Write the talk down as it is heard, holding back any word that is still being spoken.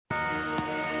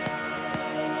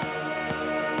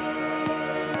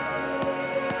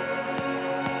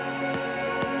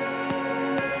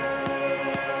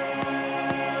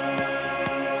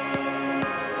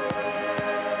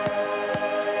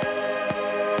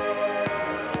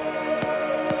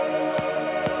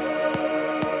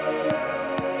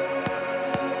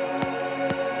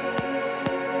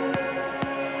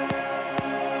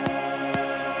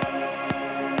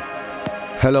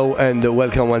Hello and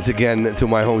welcome once again to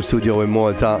my home studio in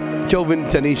Malta. Jovin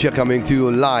Tanisha coming to you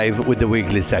live with the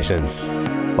weekly sessions.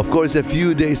 Of course, a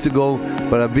few days to go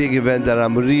for a big event that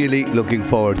I'm really looking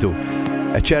forward to.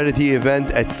 A charity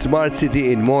event at Smart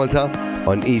City in Malta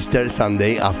on Easter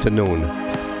Sunday afternoon.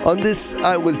 On this,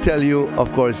 I will tell you,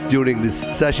 of course, during this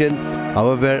session.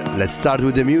 However, let's start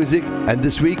with the music. And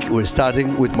this week, we're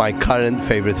starting with my current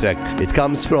favorite track. It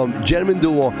comes from German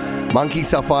duo Monkey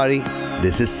Safari.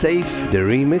 This is Safe, the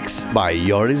remix by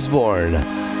Joris Voorn.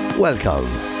 Welcome.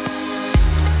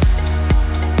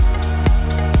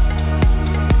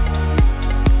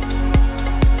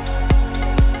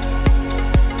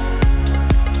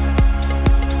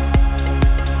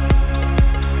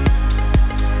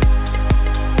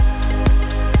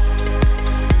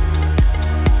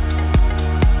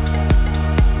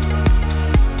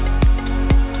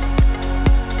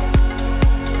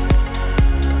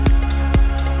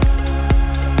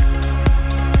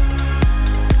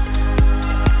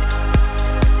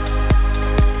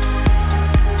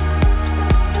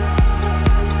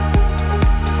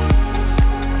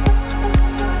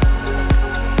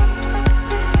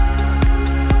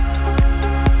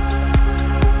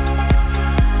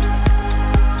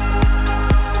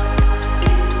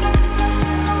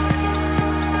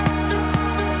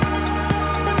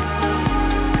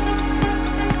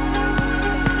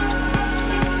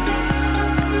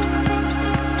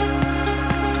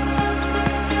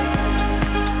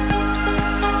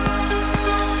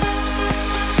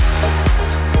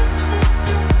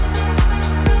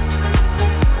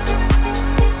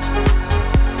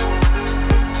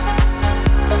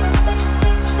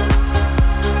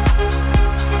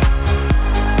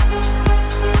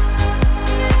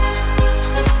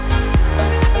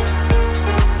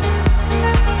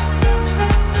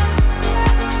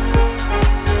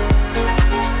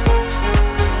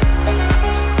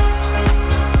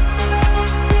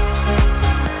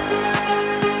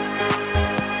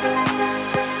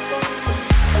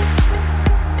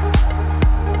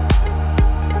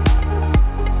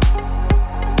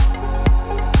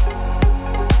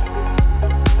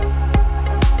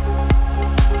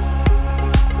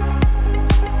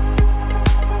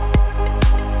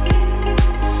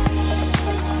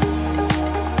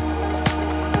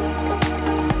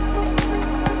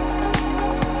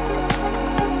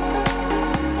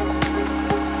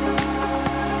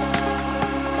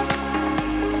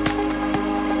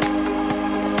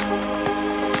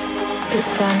 The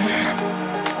sun,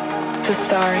 the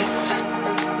stars,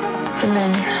 the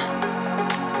men.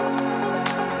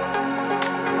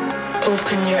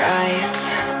 Open your eyes.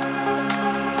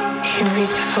 You're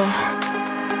beautiful.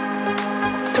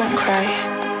 Don't cry.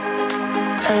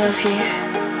 I love you.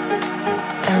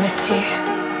 I miss you.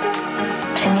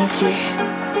 I need you.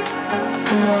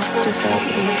 I'm lost without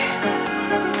you.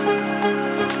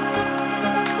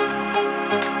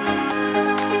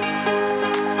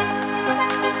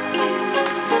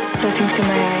 Look into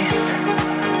my eyes.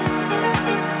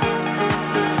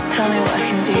 Tell me what I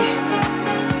can do.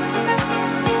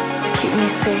 Keep me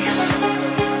safe.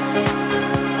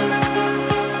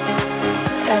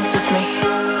 Dance with me.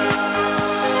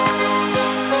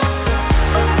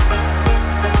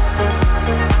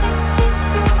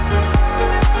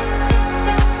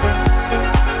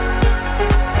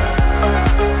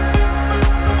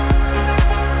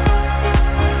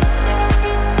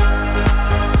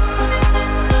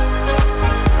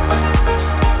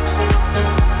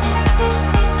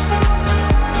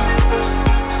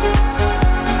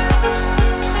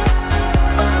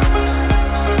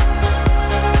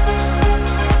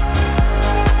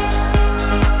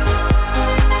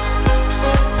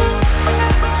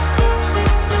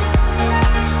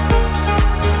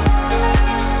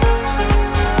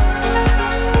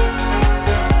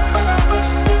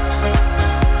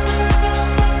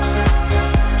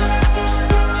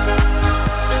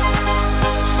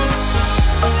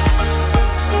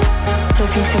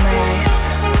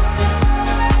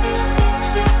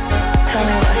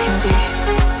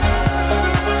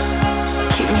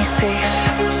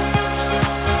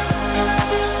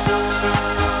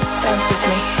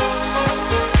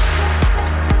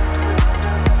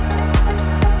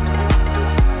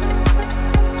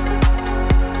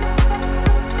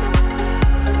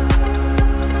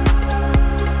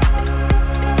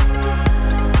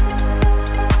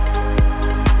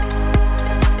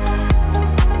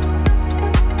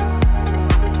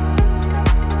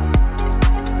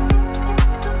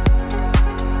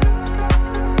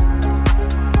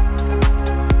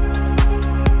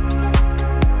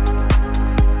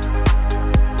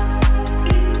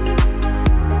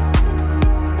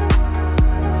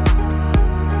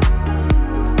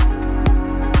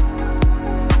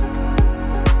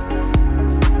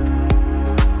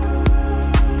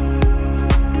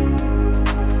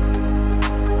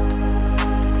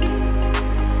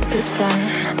 The sun,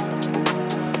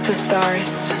 the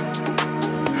stars,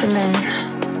 the moon.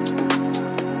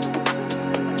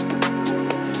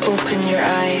 Open your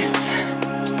eyes.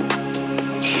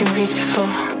 You're beautiful.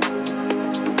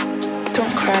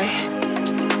 Don't cry.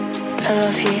 I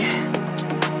love you.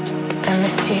 I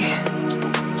miss you.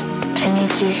 I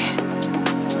need you.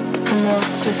 I'm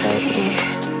lost without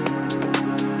you.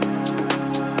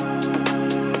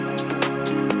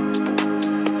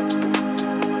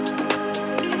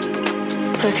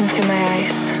 Look into my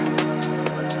eyes.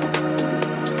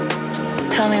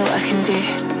 Tell me what I can do.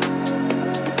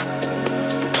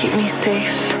 Keep me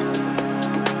safe.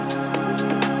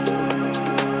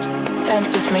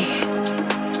 Dance with me.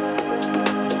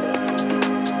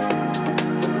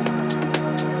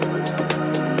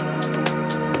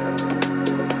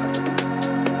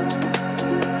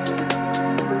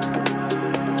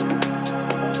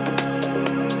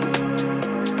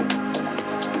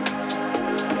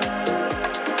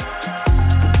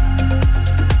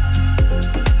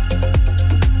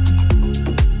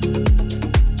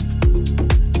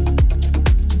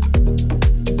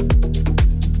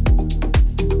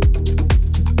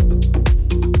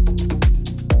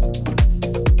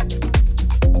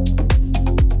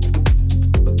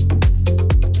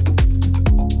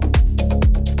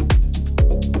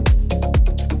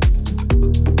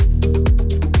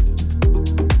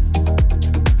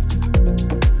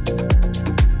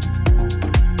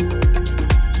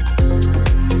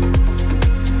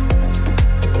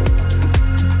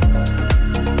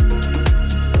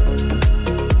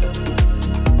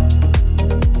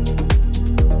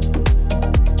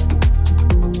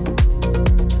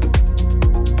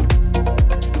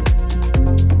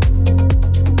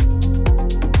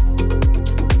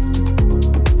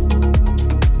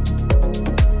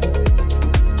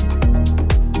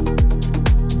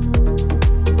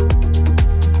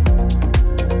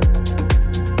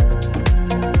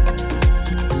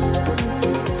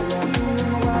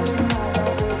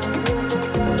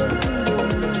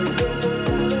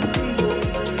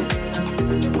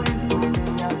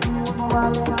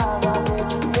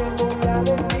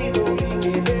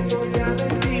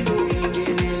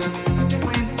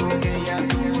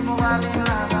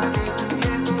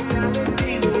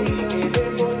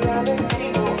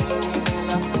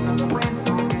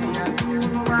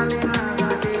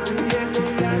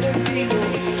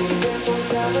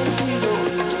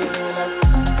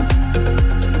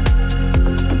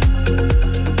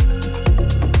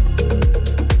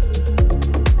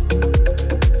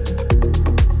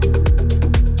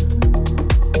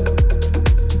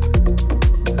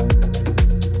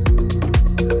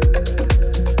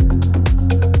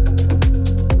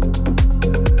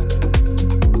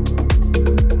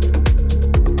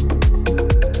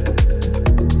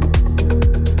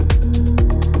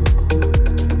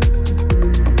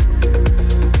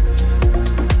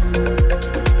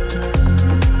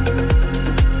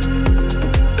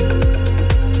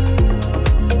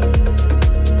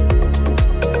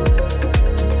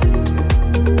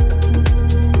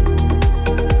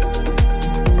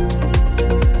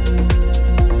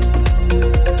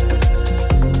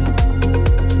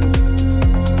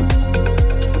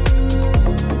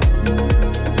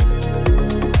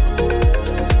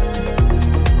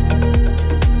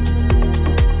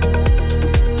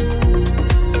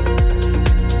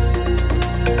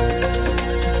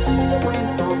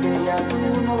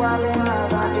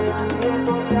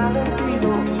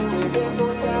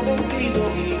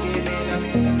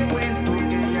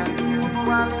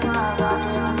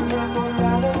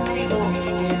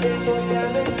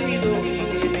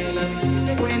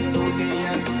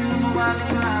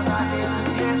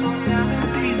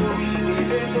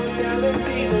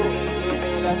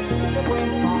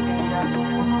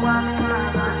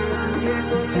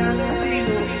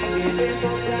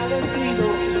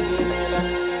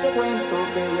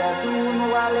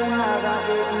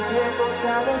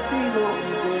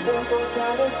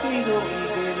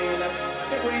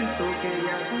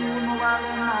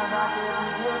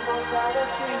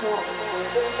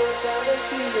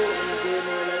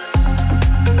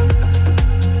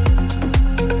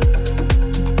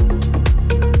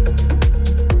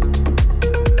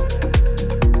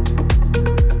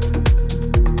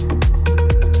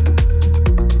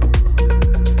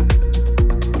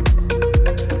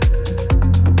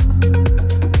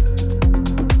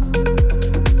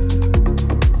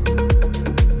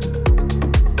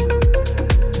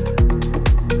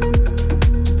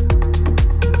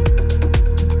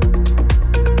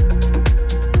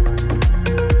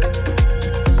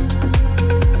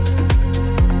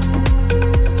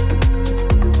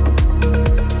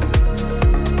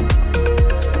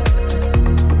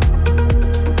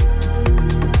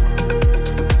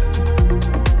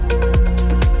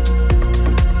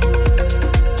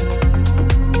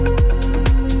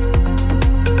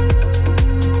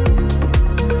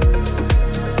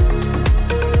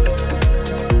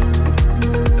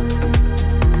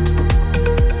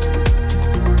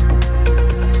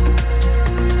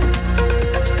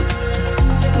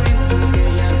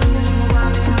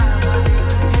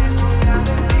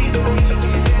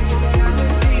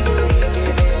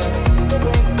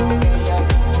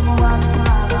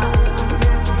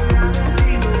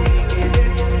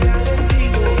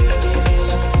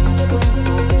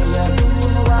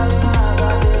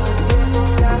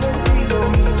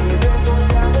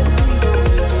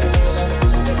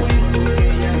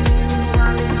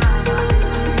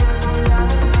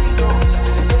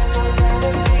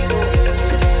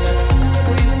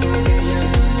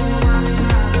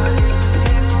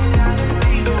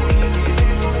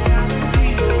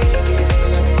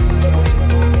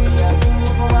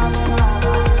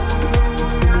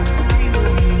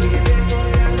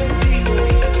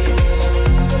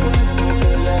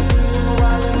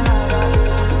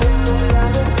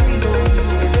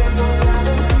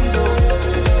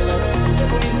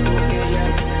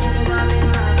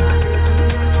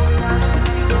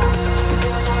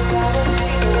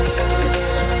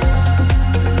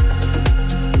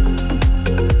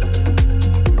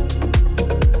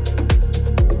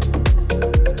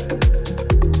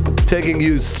 taking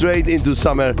you straight into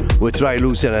summer with Try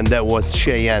Loosen, and that was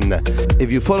Cheyenne.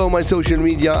 If you follow my social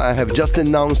media, I have just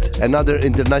announced another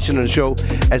international show,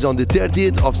 as on the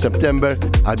 30th of September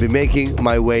I'll be making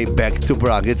my way back to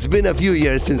Prague. It's been a few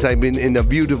years since I've been in the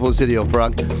beautiful city of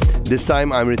Prague. This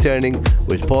time I'm returning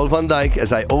with Paul van Dyk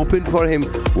as I open for him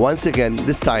once again,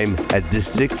 this time at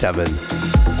District 7.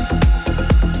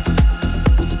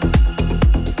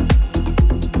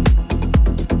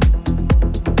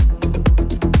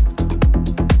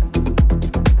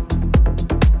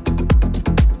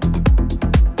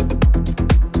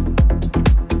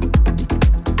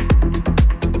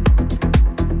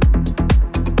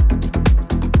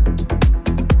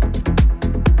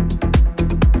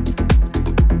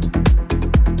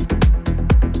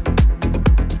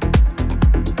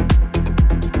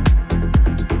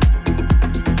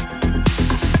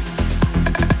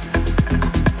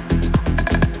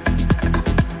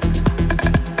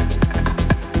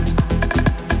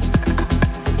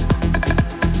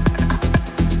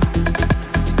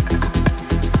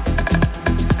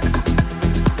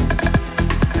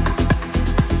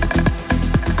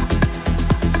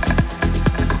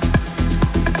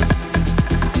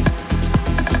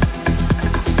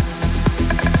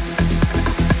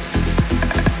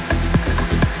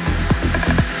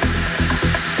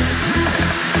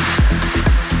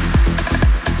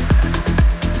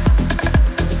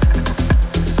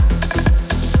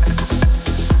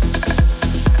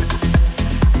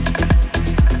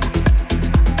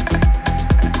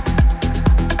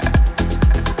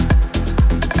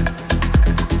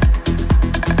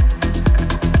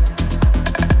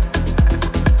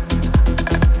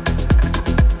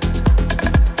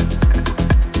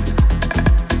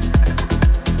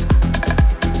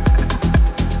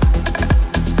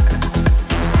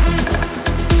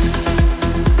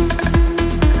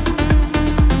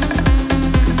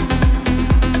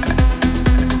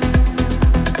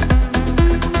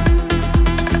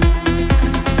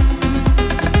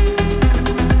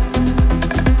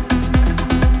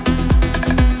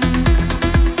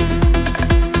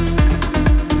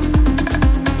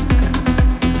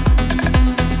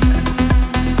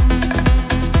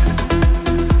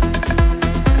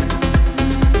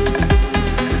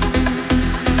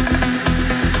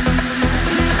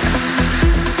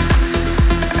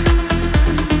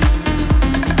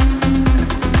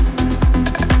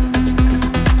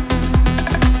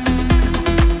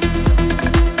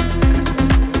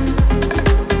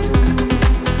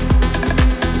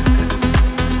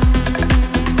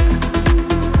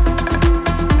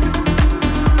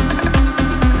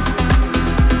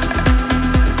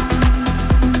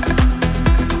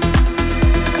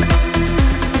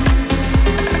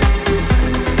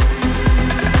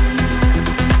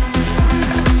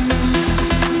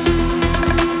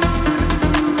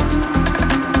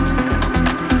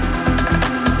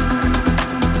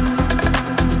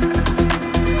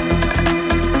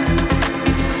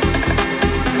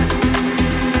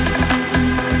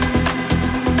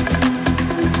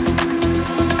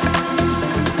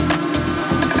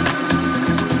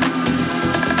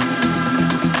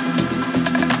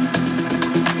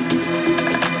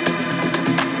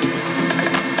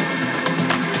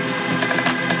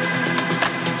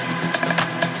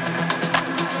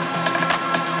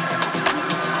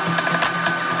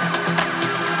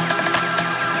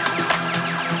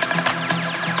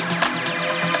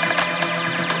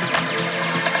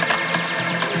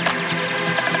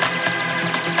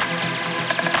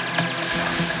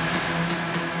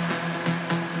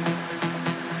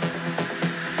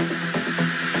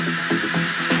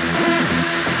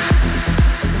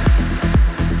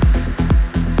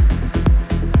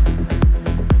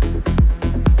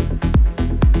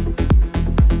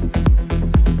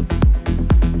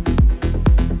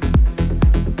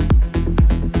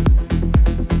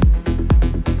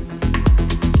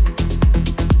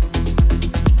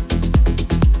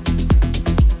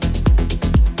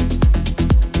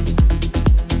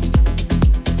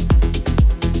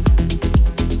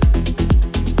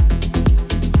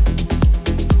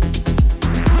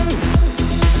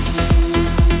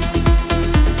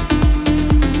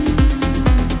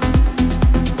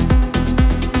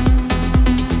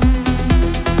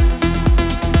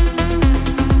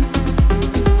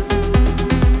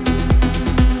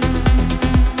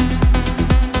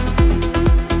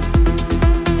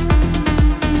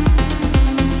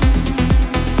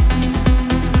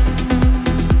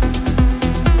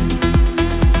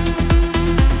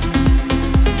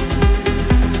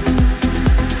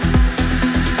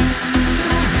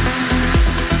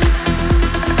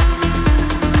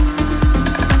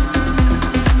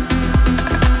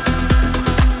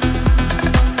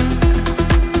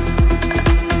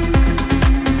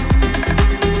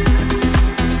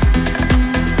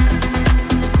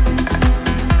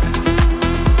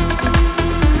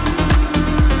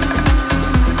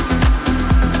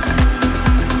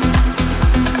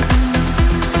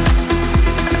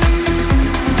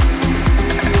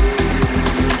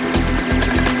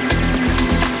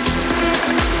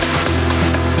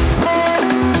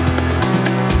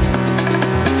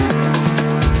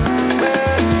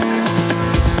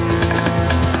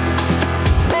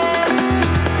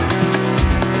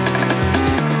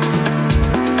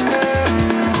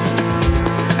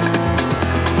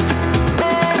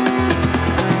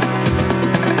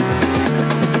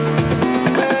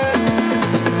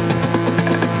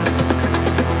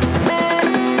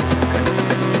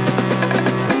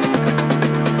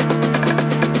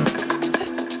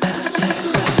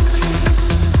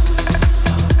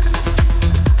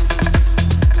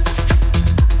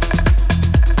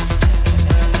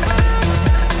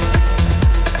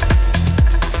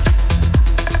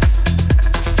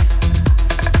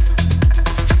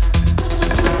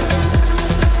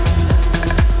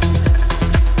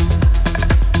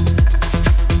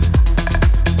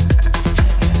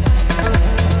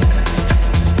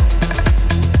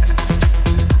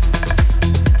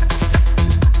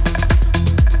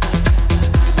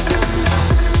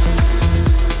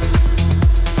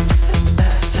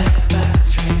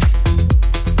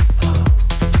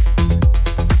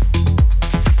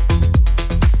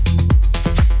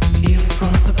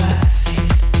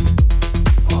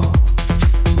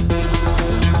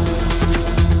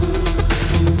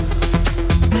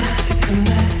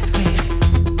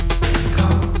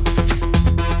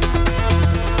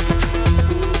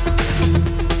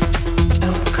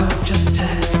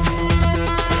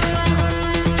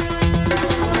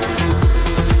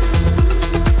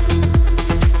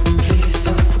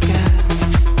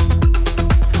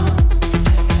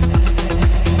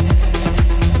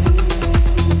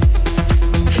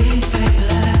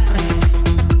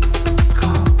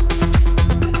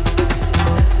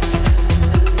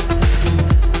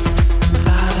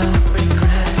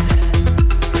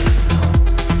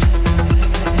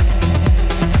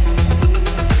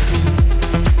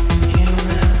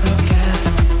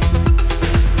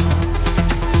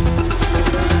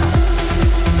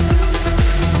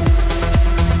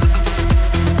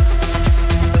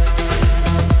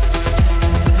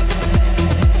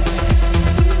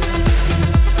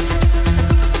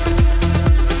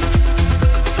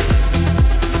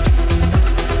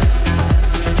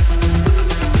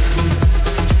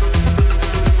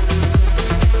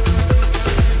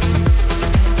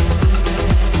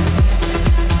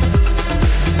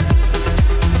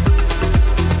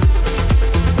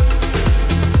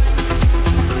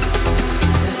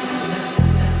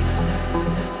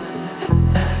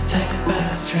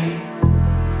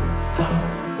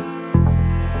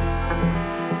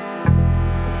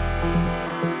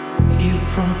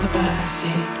 from the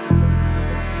backseat.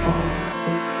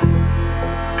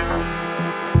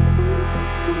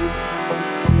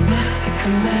 Mexico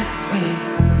next week.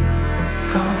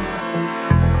 Go.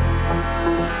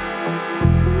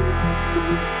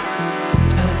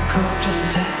 Don't go, just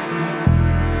text me.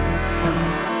 No.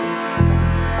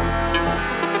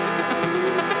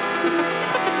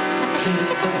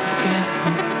 Please don't forget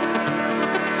me.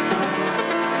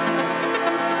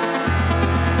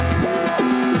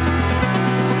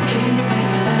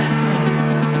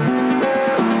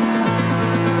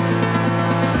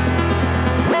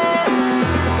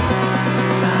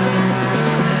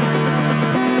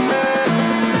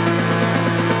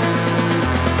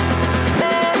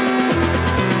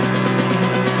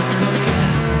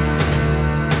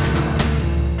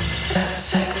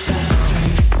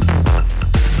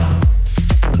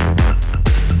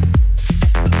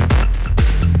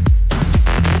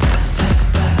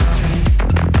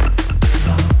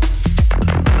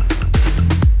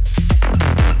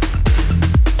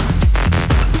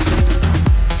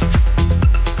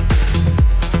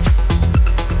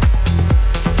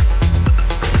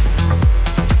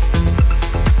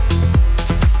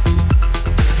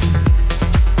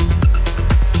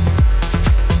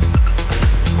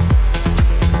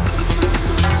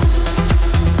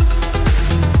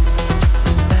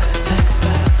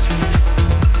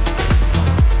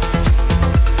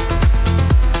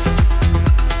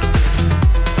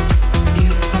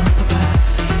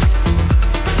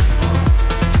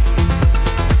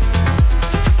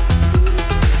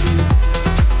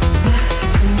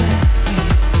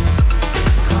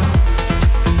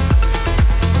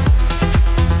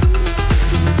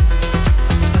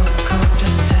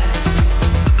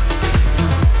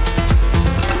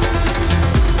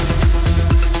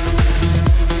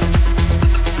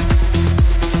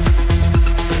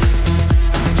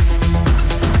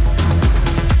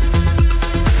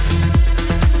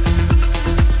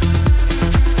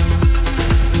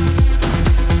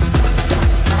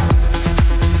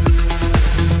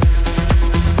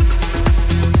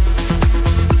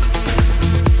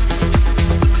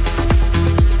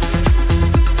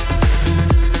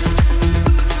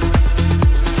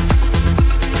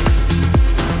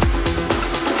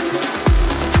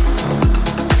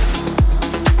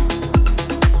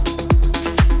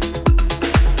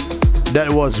 That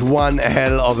was one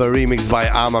hell of a remix by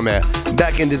Amame,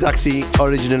 Back in the Taxi,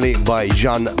 originally by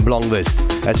Jean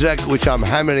Blomqvist, a track which I'm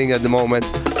hammering at the moment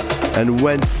and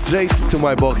went straight to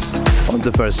my box on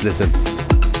the first listen.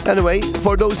 Anyway,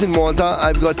 for those in Malta,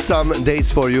 I've got some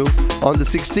dates for you. On the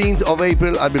 16th of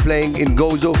April, I'll be playing in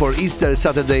Gozo for Easter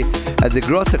Saturday at the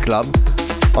Grotta Club.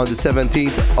 On the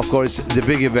 17th, of course, the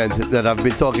big event that I've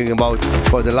been talking about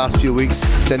for the last few weeks,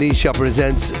 Tanisha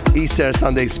presents Easter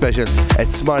Sunday Special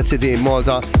at Smart City in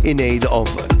Malta in aid of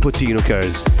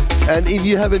Putinukers. And if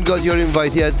you haven't got your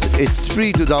invite yet, it's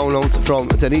free to download from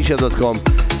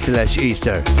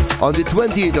tanisha.com/Easter. On the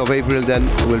 20th of April then,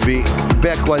 we'll be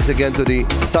back once again to the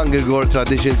Sangirgor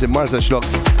traditions in Marsaxlokk,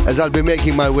 as I'll be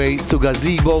making my way to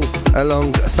Gazebo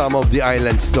along some of the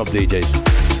island's top DJs.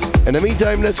 In the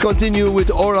meantime, let's continue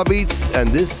with Aura Beats, and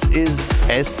this is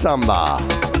Es Samba.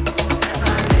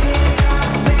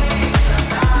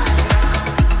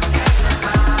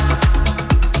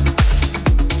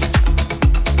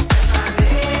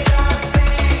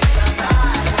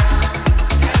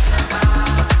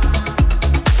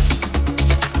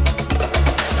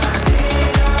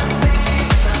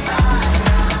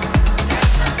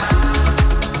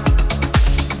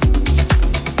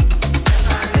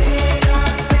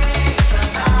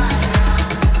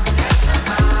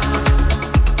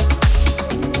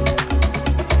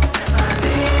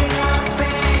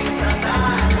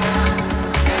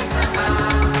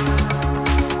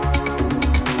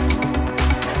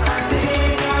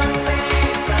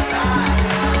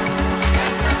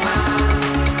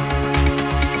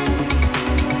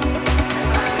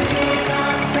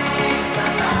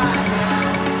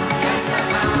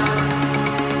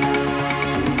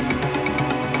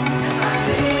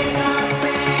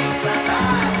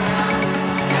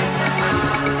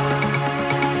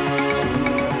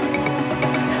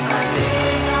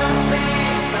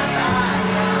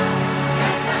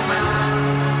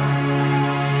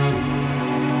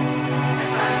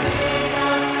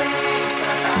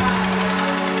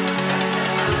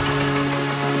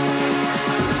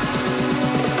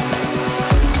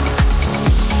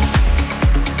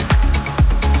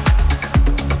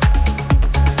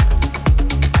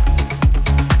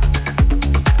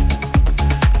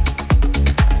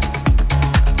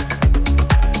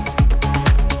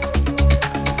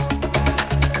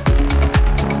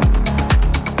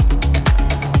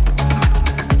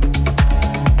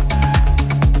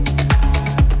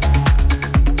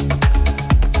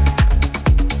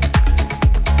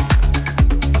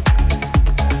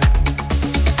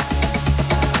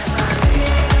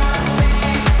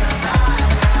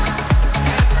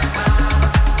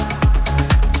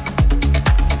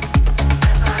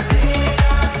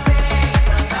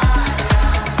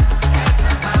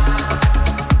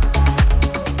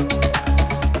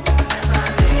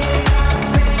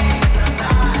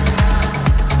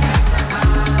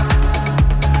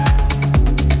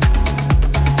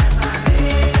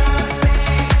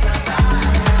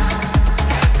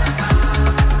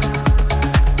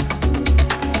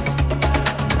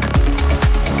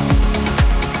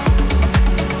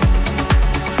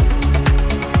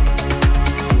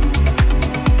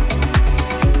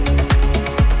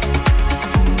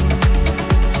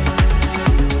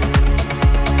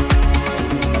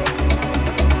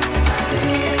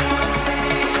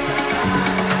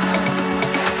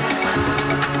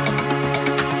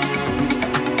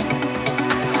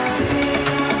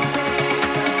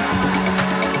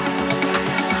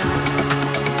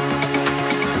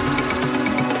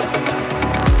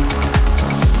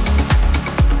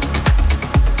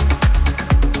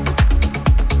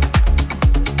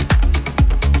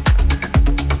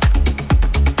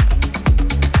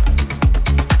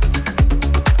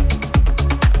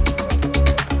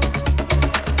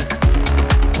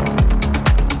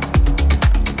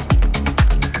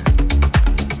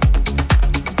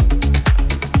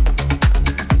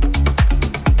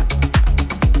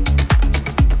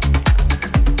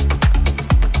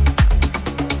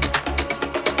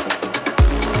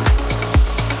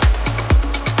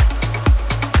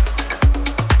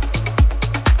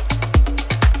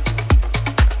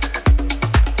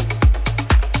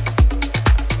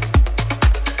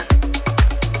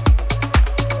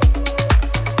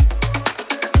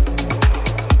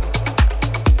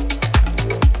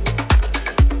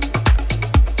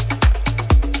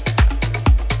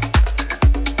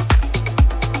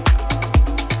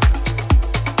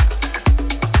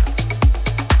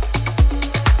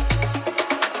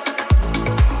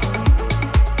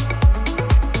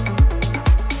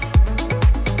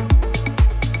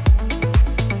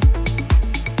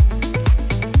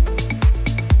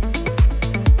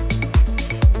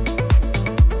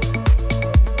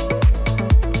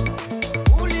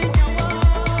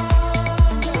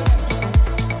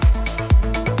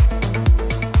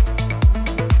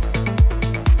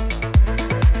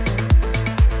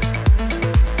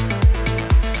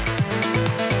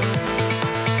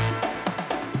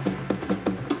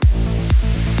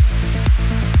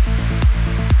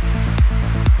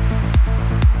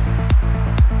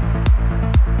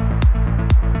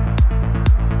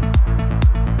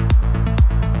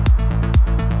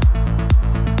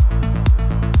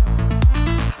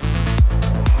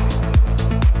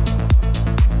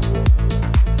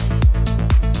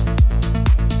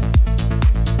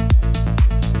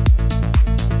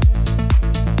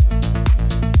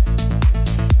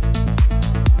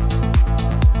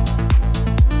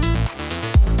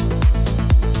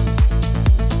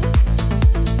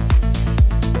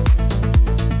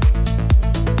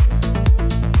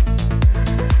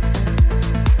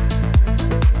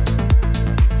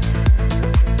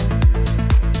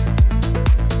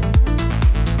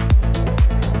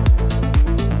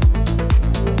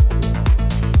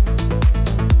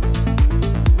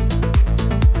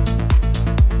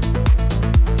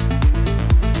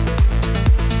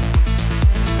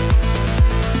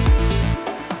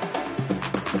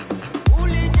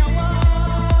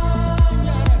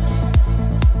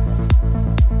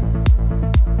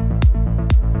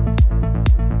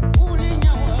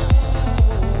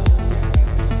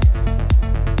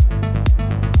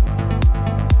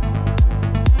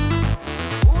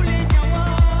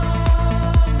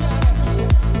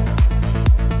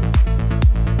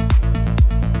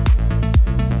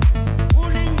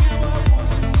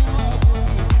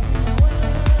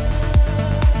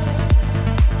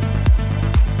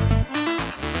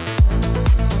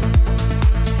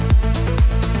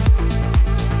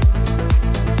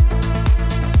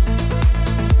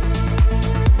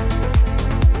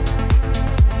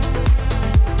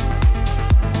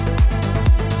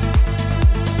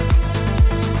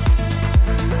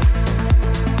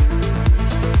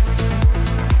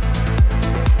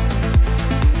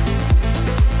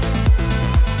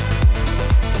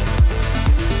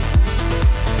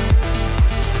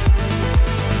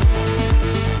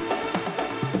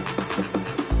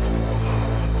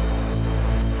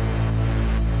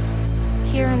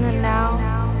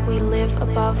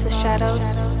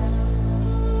 shadows.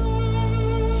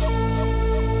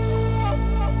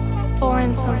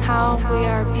 Foreign somehow we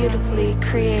are beautifully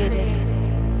created.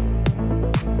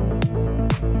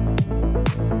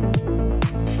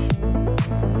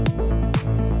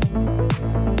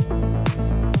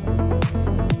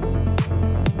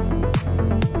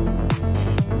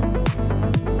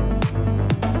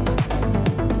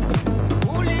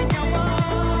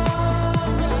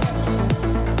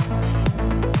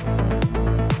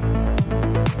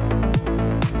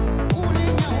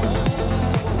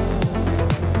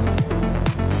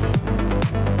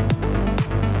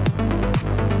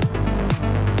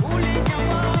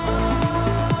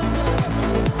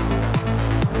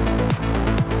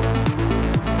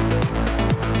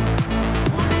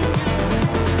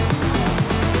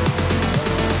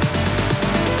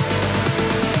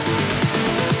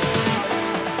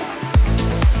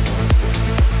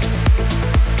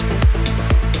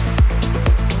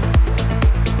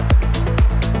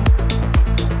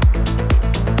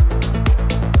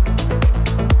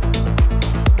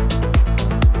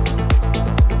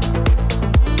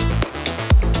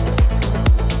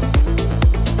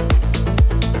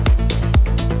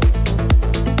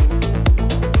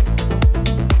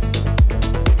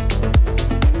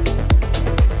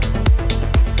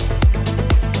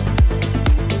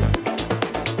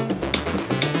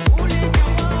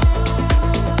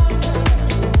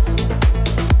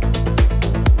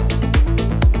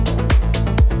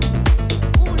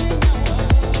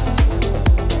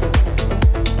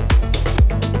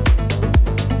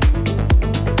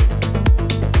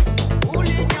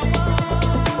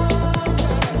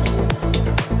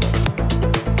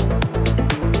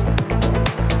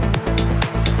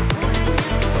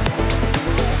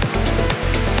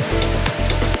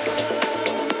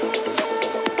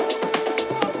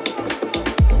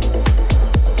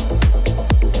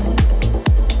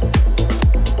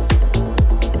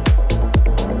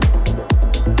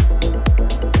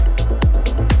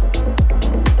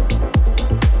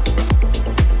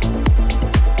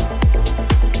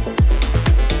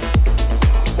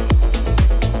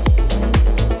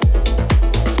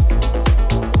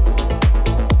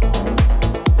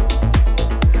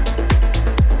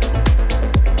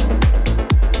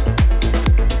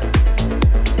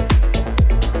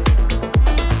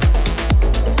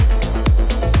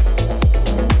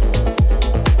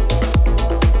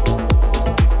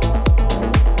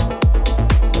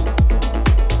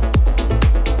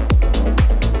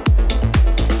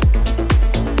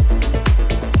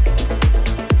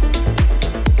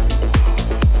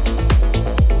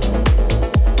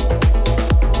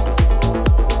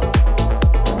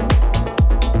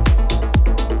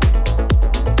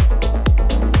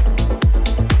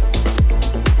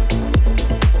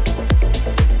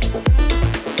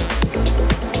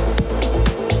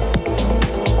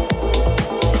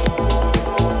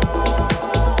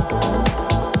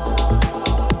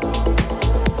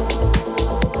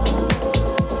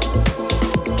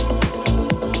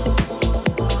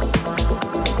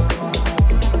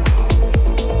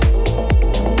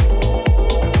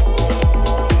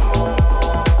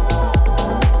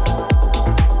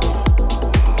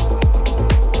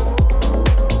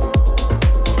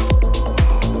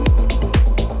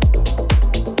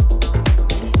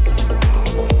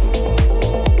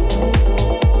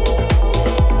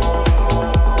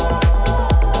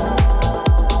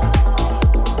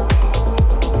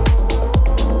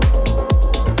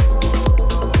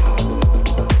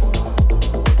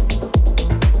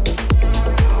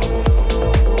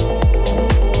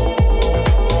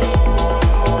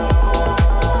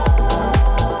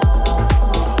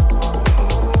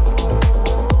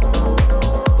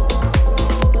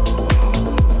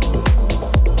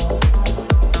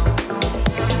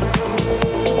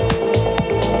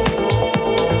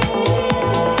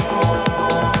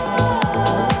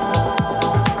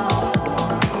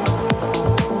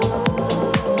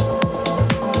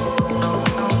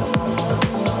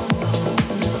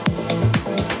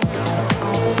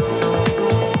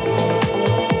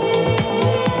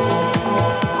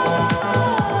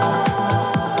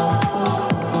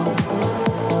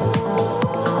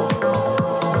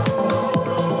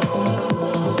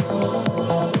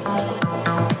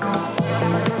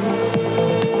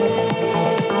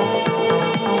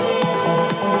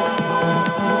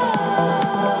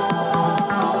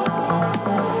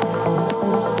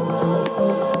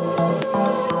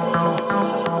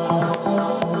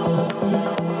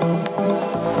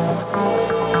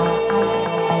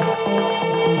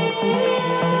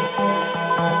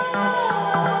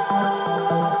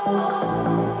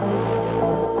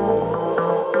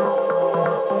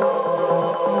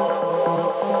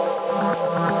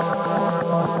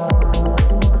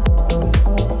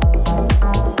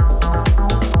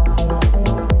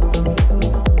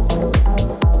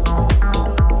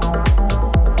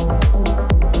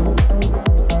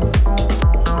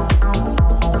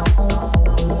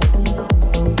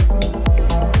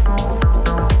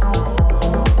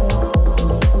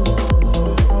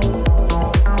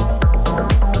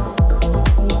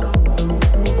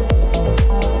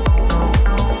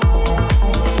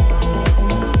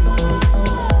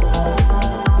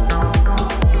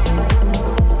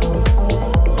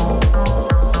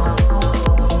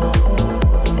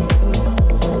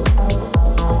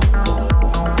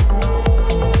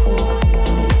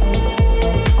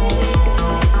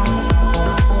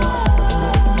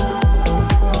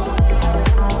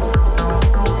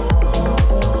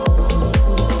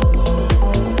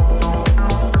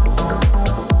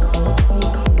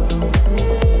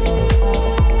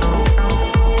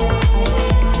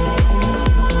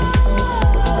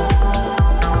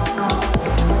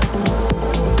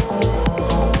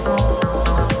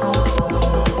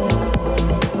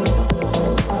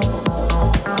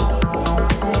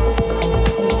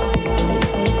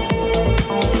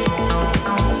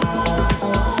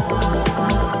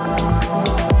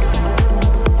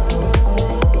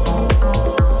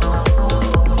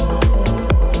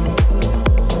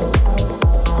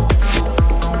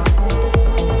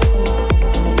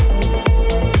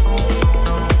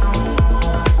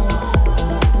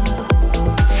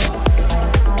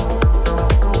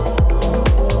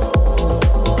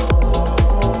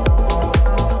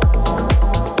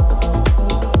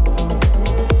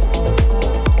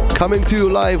 Coming to you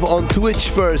live on Twitch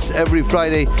first every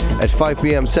Friday at 5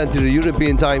 p.m. Central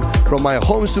European Time from my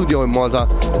home studio in Malta,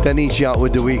 Tanisha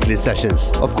with the weekly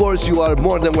sessions. Of course, you are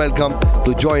more than welcome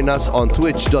to join us on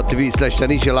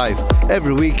twitch.tv/Tanisha Live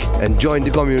every week and join the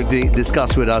community,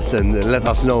 discuss with us and let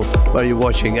us know where you're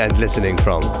watching and listening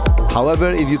from.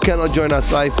 However, if you cannot join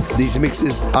us live, these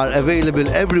mixes are available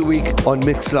every week on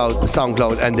Mixcloud,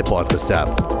 SoundCloud and the podcast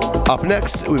tab. Up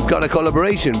next, we've got a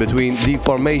collaboration between Deep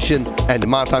Formation and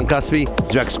Matan Kaspi.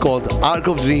 The track's called Arc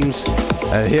of Dreams,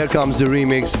 and here comes the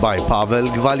remix by Pavel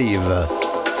Gvaliev.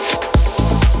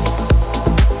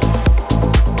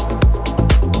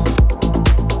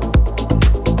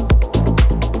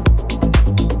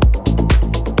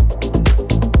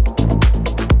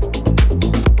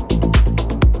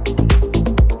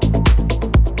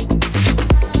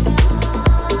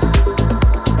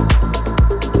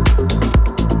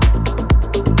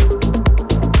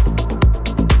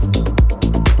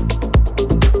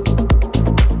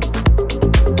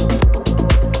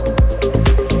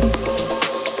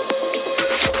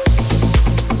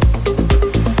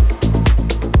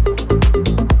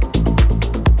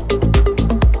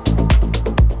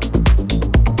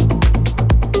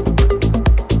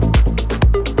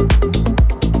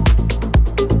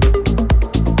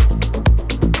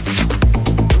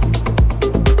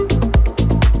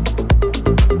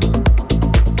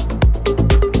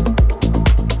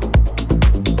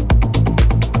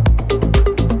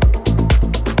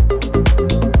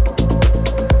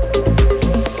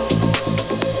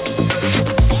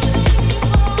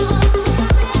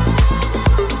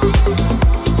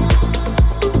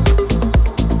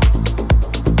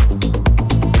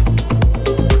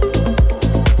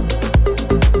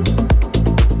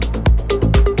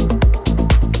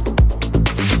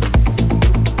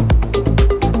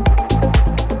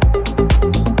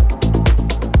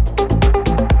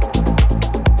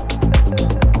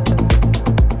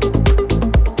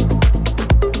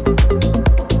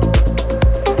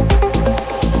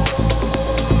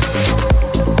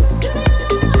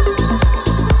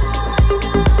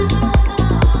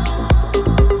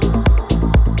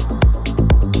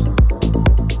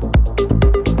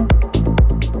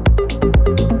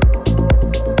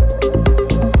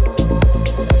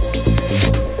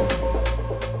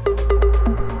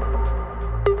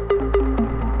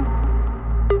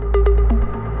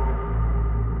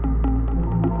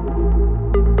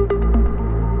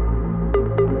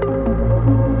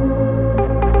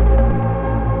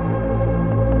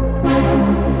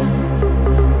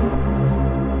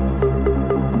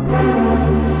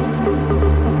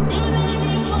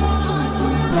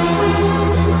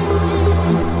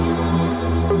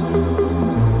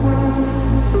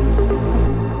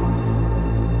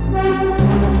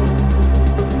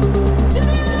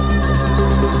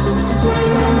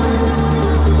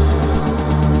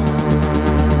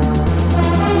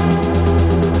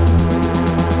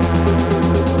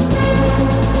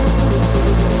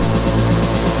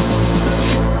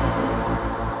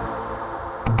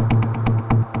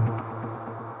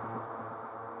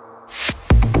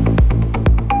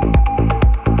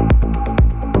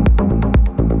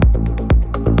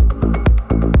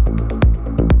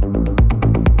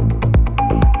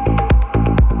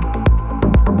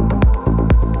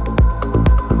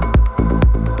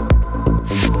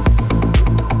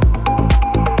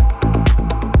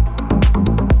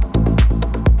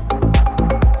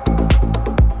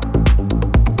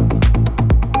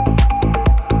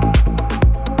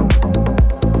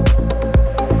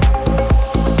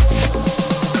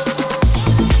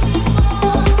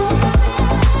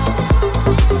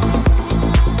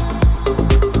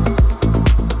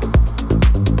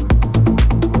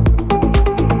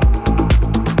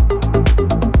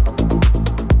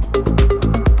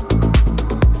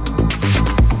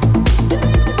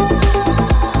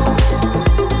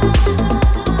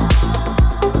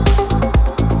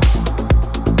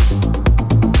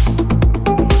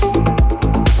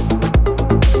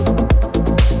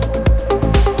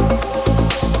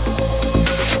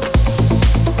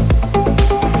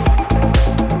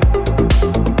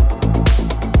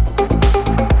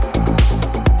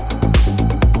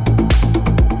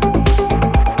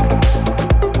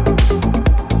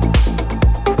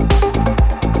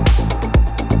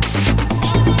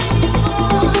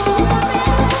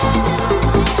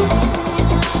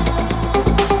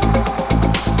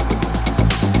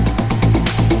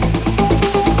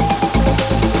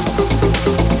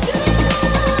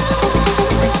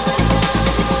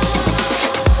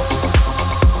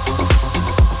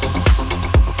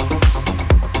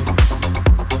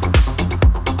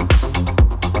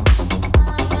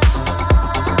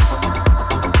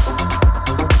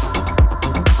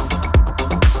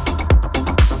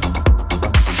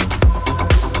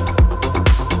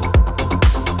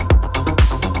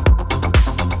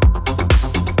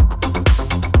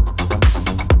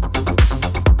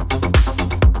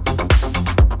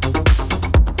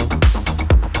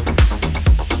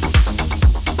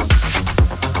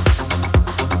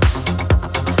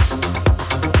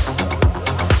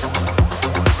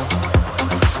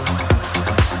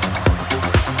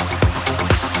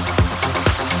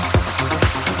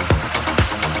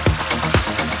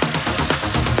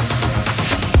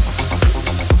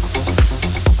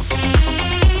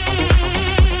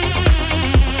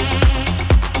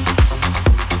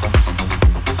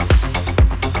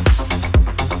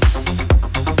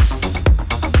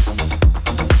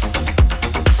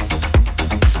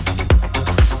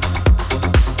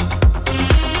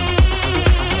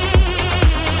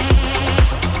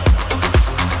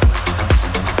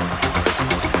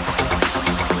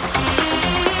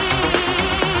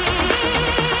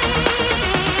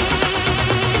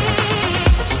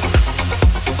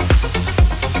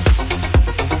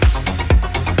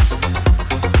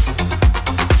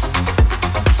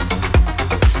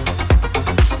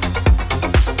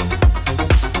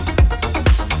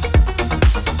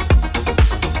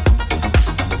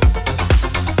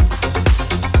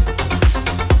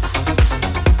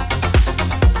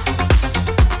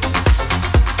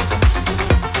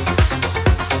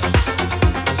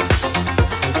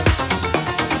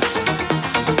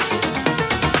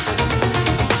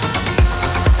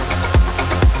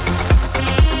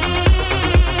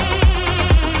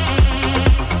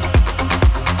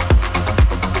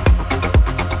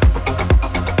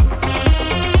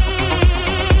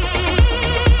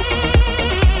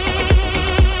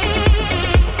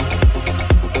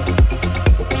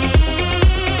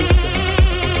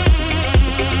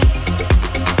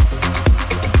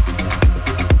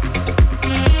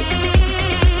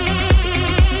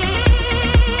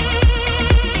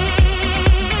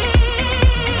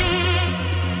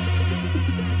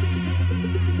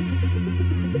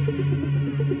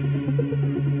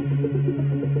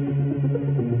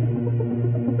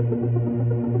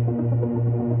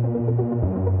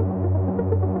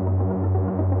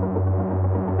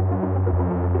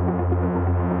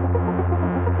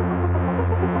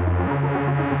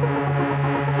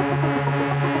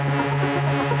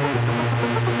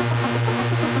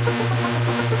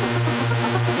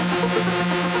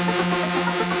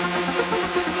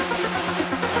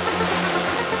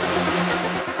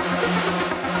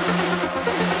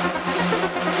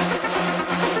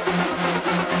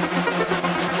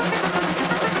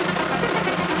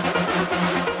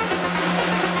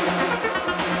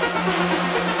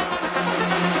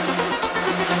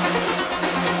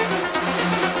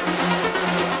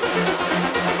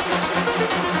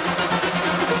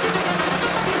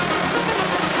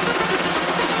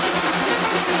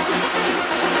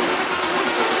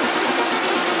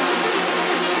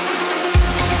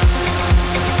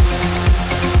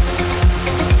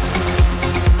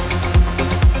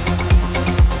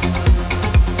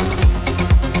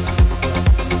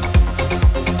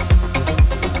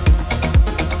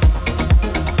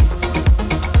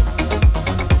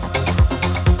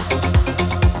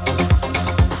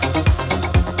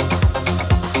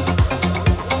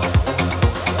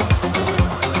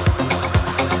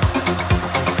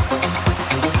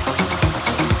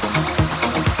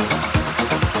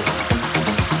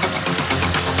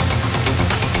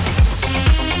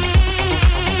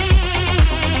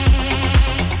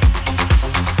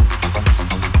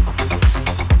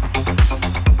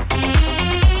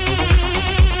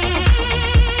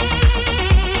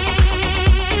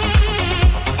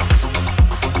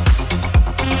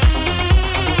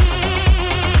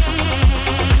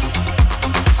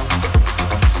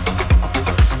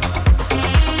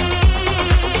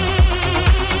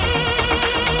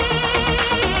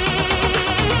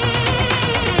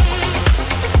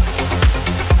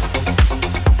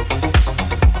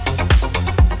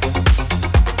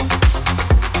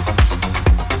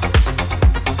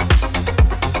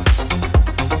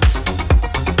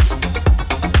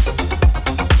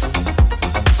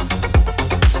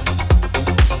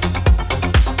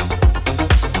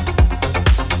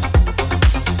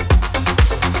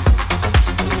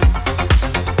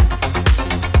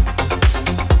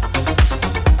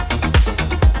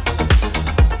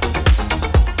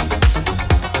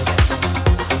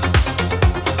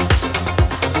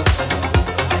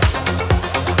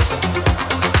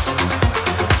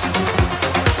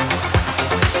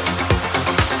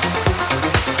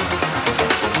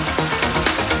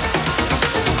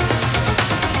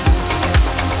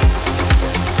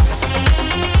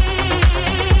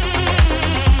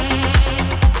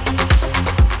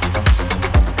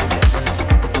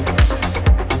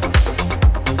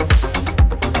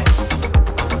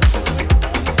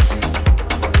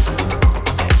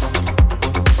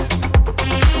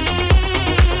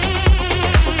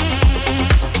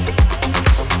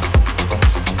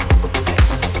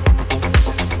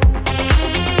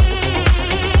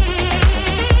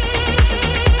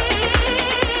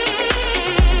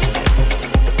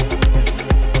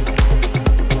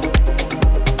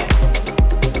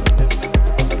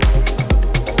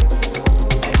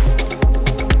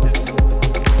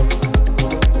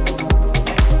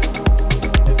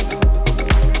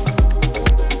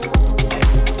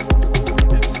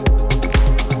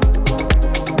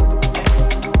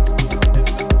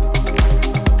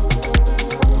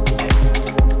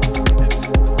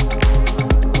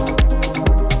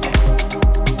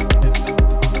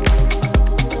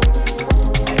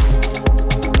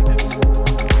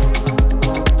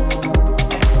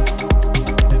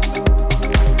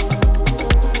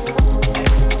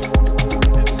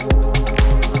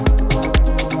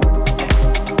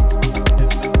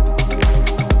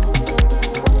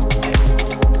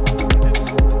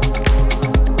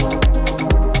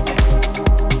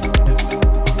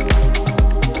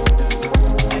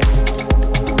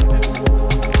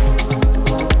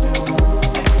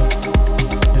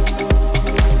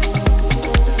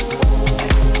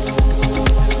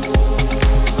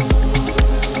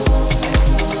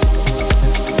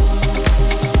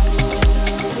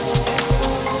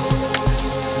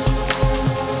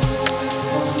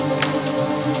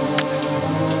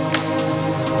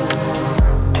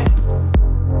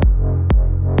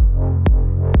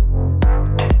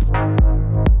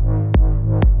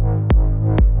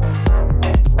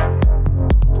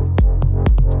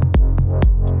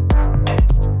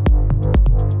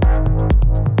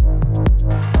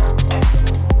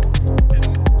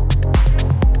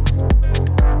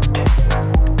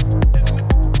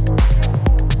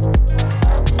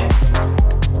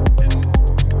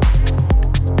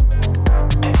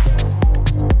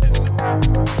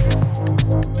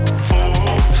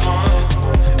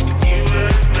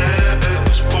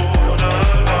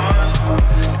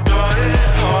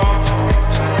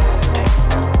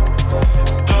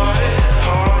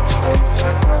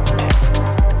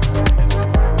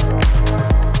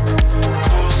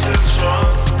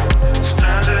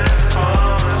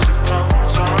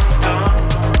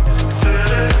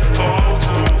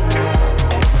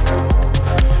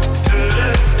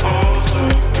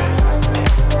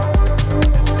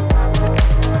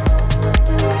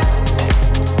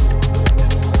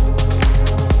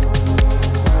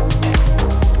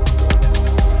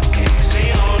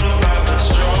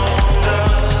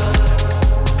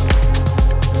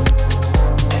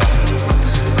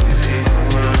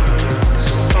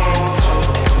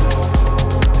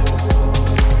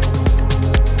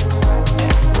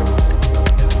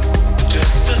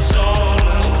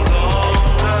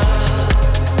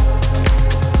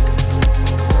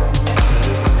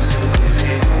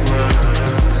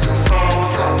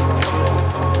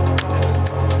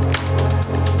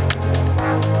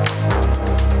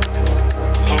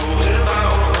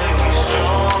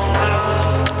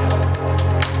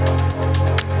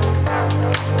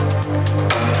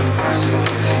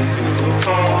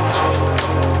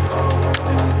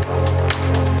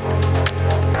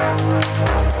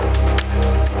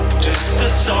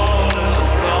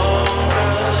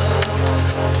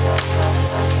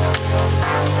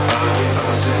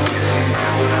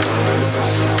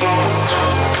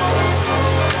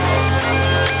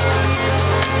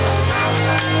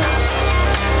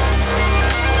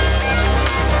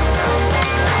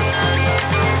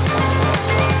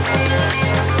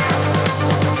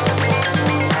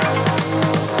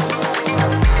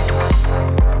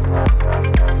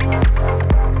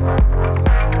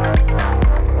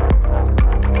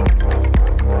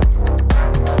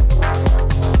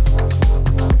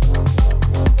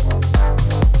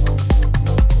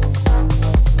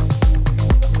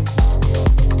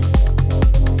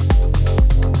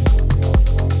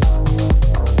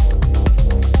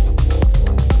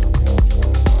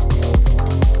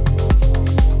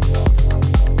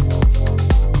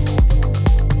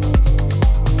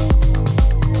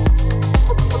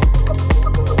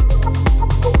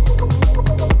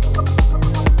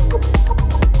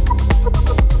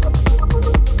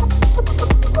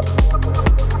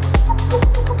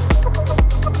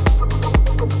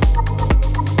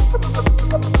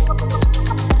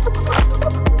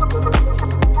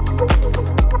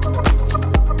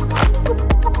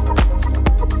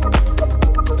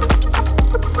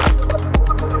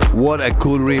 what a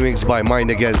cool remix by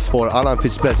Mind Against for Alan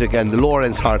Fitzpatrick and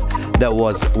Lawrence Hart. That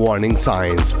was Warning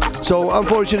Signs. So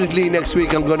unfortunately next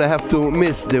week I'm gonna have to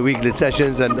miss the weekly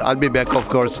sessions, and I'll be back of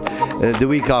course the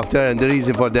week after, and the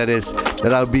reason for that is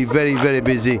that I'll be very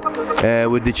busy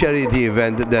with the charity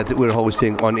event that we're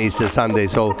hosting on Easter Sunday.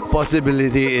 So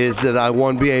possibility is that I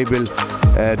won't be able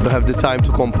to have the time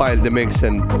to compile the mix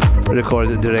and record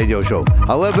the radio show.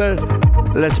 However,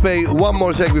 let's play one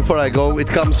more track before I go. It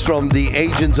comes from the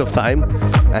Agents of Time,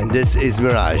 and this is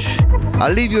Mirage.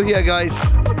 I'll leave you here,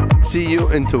 guys. See you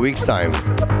in 2 weeks' time.